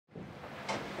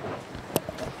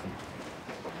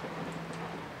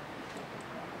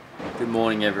Good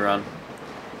morning everyone.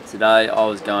 Today I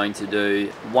was going to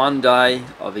do one day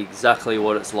of exactly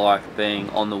what it's like being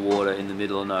on the water in the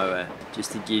middle of nowhere,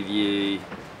 just to give you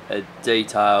a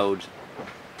detailed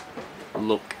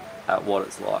look at what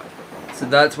it's like. So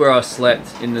that's where I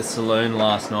slept in the saloon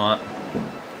last night,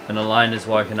 and Elayna's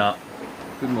woken up.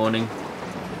 Good morning.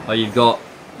 Oh, you've got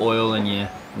oil in your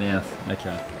mouth.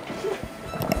 Okay.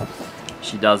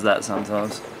 She does that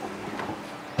sometimes.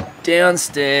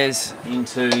 Downstairs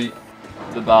into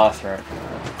the bathroom.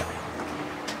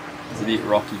 It's a bit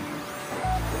rocky.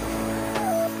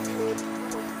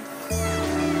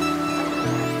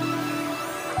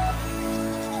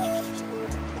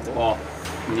 Oh,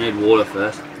 we need water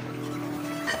first.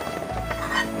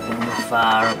 Gonna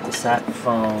fire up the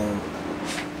saxophone.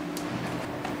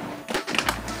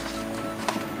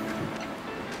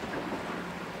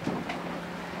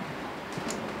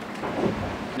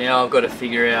 Now I've got to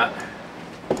figure out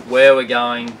where we're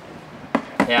going,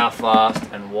 how fast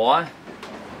and why.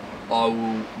 I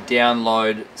will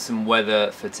download some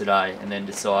weather for today and then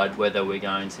decide whether we're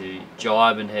going to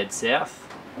jibe and head south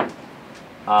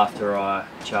after I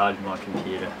charge my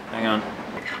computer. Hang on.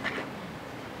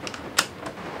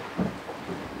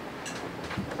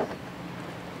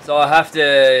 So I have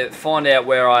to find out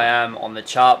where I am on the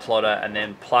chart plotter and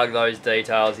then plug those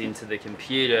details into the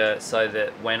computer so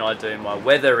that when I do my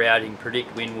weather routing,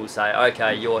 predict wind will say,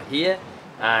 okay, you're here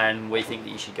and we think that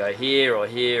you should go here or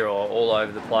all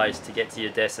over the place to get to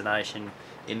your destination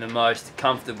in the most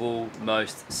comfortable,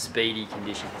 most speedy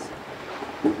conditions.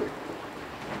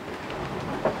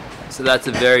 So that's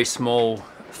a very small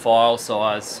file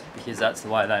size because that's the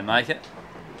way they make it.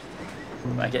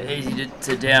 Make it easy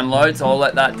to download, so I'll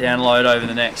let that download over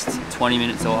the next 20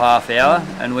 minutes or half hour,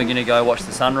 and we're going to go watch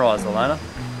the sunrise, Elayna.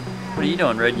 What are you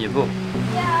doing, reading your book?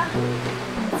 Yeah,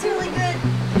 it's really good.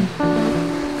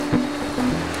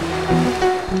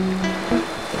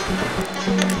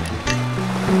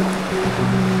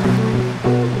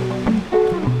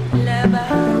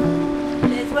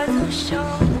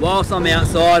 Whilst I'm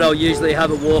outside, I'll usually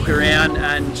have a walk around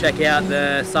and check out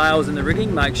the sails and the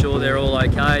rigging, make sure they're all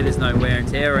okay, there's no wear and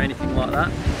tear or anything like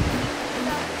that.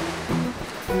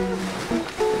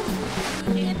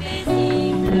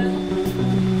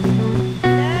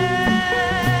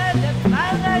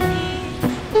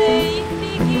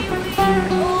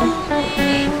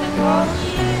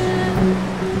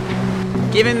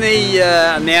 Given the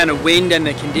amount of wind and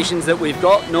the conditions that we've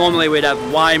got, normally we'd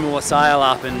have way more sail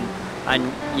up and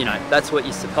you know, that's what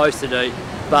you're supposed to do,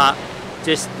 but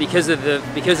just because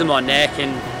of my neck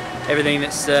and everything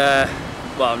that's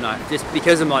well, no, just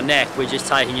because of my neck, we're just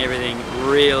taking everything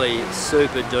really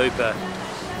super duper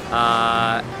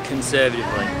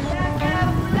conservatively.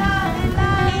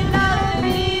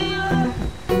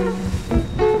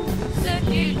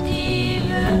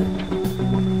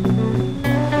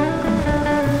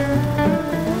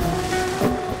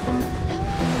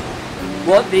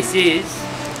 What this is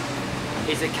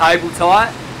a cable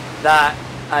tie that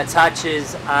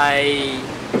attaches I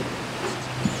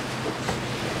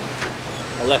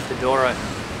left the door open.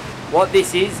 What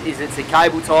this is it's a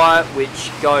cable tie which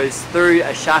goes through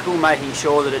a shackle, making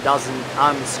sure that it doesn't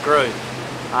unscrew.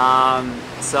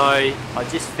 So I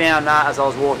just found that as I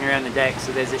was walking around the deck.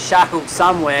 So there's a shackle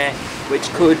somewhere which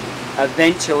could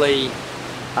eventually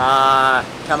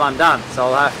come undone. So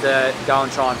I'll have to go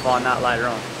and try and find that later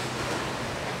on.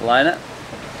 Elayna?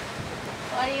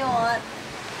 What do you want?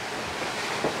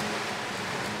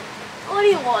 What do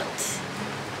you want?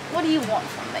 What do you want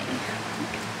from me?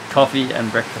 Coffee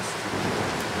and breakfast.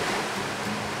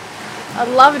 I'd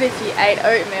love it if you ate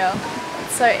oatmeal.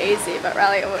 It's so easy, but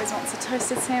Riley always wants a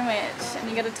toasted sandwich, and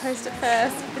you got to toast it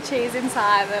first with the cheese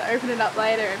inside, then open it up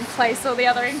later and place all the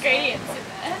other ingredients in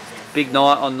there. Big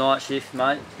night on night shift,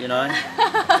 mate, you know.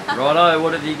 Righto,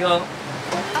 what have you got?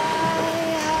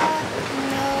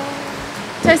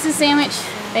 Toasted sandwich,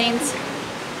 beans,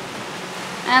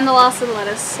 and the last of the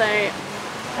lettuce, so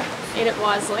eat it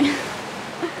wisely.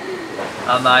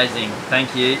 Amazing,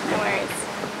 thank you. No worries.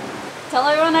 Tell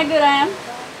everyone how good I am.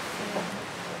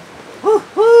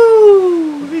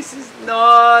 Woohoo! This is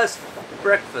nice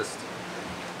breakfast.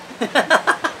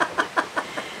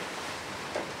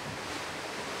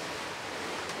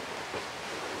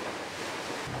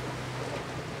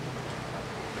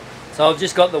 So I've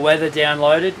just got the weather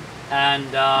downloaded, and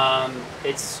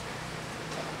it's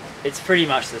pretty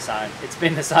much the same. It's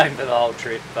been the same for the whole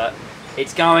trip, but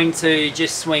it's going to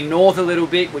just swing north a little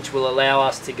bit, which will allow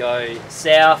us to go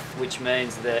south, which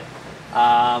means that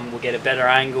we'll get a better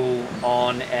angle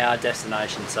on our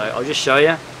destination. So I'll just show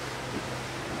you.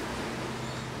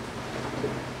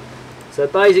 So So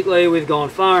basically we've gone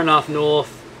far enough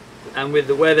north, and with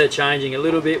the weather changing a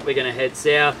little bit, we're going to head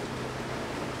south.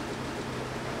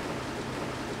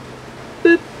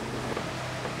 Boop.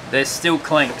 There's still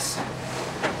clinks.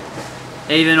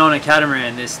 Even on a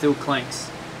catamaran, there's still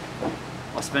clinks.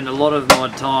 I spend a lot of my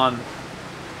time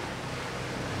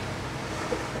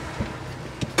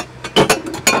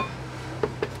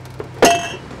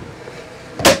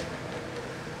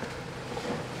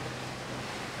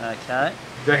okay.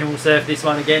 Do you reckon we'll surf this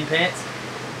one again, Pants?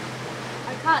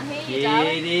 I can't hear you,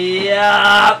 darling. Giddy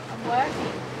up! I'm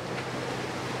working.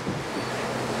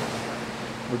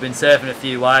 We've been surfing a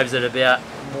few waves at about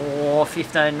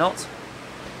 15 knots.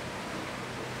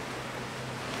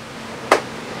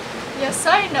 You're so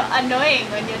annoying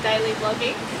when you're daily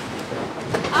vlogging,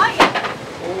 aren't you?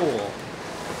 Oh,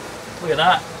 look at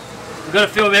that. We've got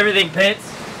to film everything,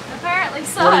 Pants. Apparently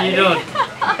so. What are you doing?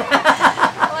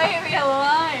 Leave me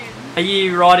alone. Are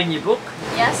you writing your book?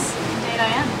 Yes, indeed I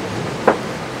am.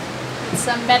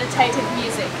 Some meditative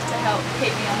music to help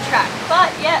keep me on track, but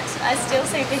yet I still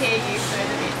seem to hear you through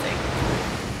the music.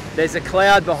 There's a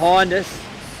cloud behind us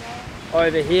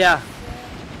over here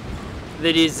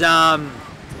that is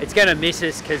it's going to miss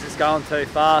us because it's going too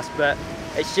fast, but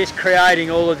it's just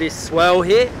creating all of this swell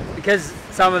here because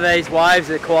some of these waves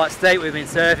are quite steep. We've been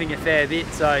surfing a fair bit,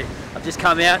 so I've just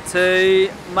come out to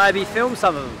maybe film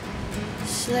some of them.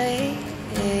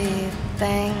 Sleeping,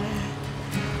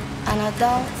 and I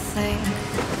don't think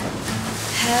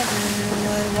heaven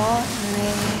would want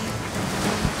me.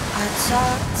 I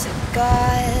talk to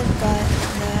God, but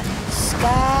the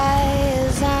sky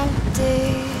is empty,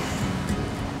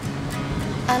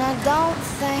 and I don't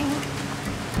think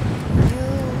you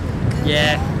could.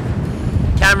 Yeah,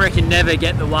 camera can never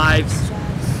get the waves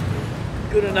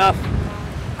good enough.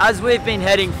 As we've been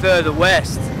heading further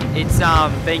west, it's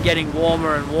been getting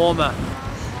warmer and warmer.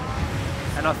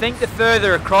 And I think the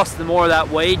further across, the more of that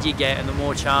weed you get and the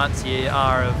more chance you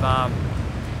are of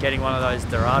getting one of those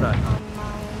Dorado.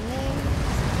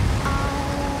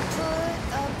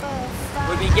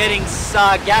 We've been getting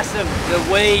sargassum, the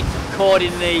weed caught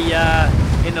in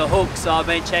the hook, so I've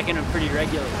been checking them pretty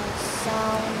regularly.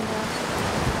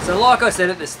 So like I said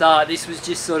at the start, this was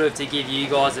just sort of to give you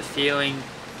guys a feeling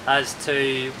as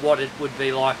to what it would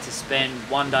be like to spend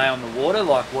one day on the water,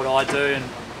 like what I do and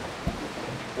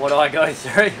what I go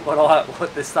through,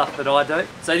 what the stuff that I do.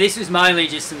 So this was mainly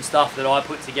just some stuff that I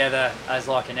put together as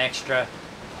like an extra.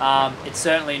 It's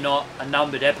certainly not a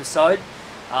numbered episode,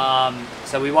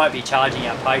 so we won't be charging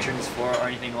our patrons for it or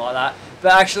anything like that.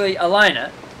 But actually,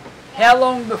 Elayna, how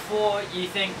long before you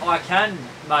think I can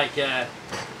make a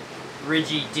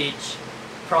Ridgy Ditch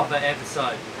proper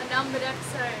episode? A numbered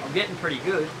episode. I'm getting pretty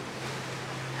good.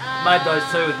 Made those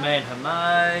two with me and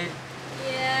Hamad.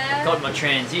 Yeah. Got my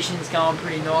transitions going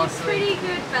pretty nicely. You're pretty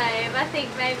good, babe. I think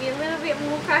maybe a little bit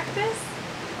more practice.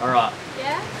 Alright.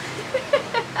 Yeah?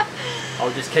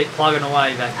 I'll just keep plugging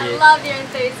away back here. I love your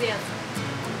enthusiasm.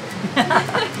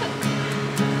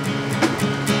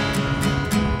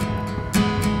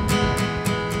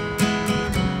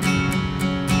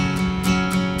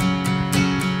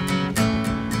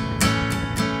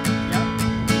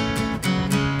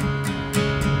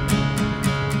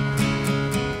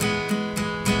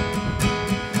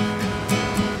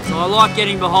 I like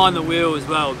getting behind the wheel as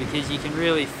well because you can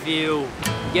really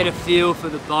get a feel for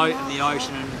the boat and the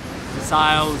ocean and the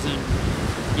sails, and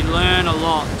you learn a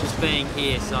lot just being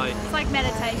here. So it's like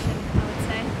meditation, I would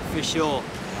say. For sure,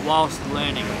 whilst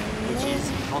learning, which is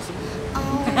impossible.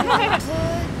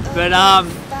 But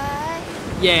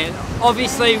yeah,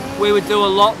 obviously we would do a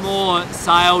lot more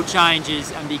sail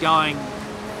changes and be going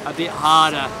a bit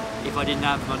harder if I didn't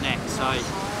have my neck. So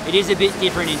it is a bit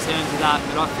different in terms of that,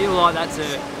 but I feel like that's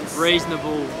a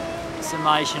reasonable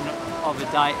summation of a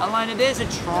day. Elayna, there's a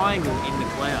triangle in the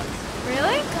clouds.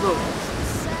 Really? Look.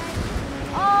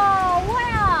 Oh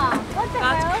wow! What the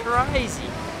hell? That's crazy.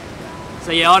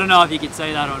 So yeah, I don't know if you can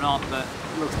see that or not, but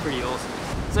it looks pretty awesome.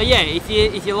 So yeah, if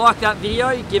you like that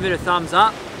video, give it a thumbs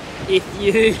up. If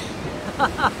you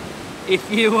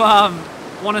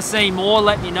want to see more,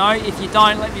 let me know. If you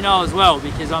don't, let me know as well,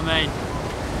 because I mean,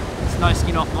 it's no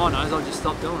skin off my nose. I'll just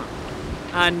stop doing it.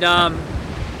 And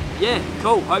yeah,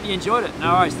 cool. Hope you enjoyed it.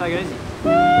 No worries. Take it easy.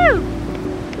 Woo!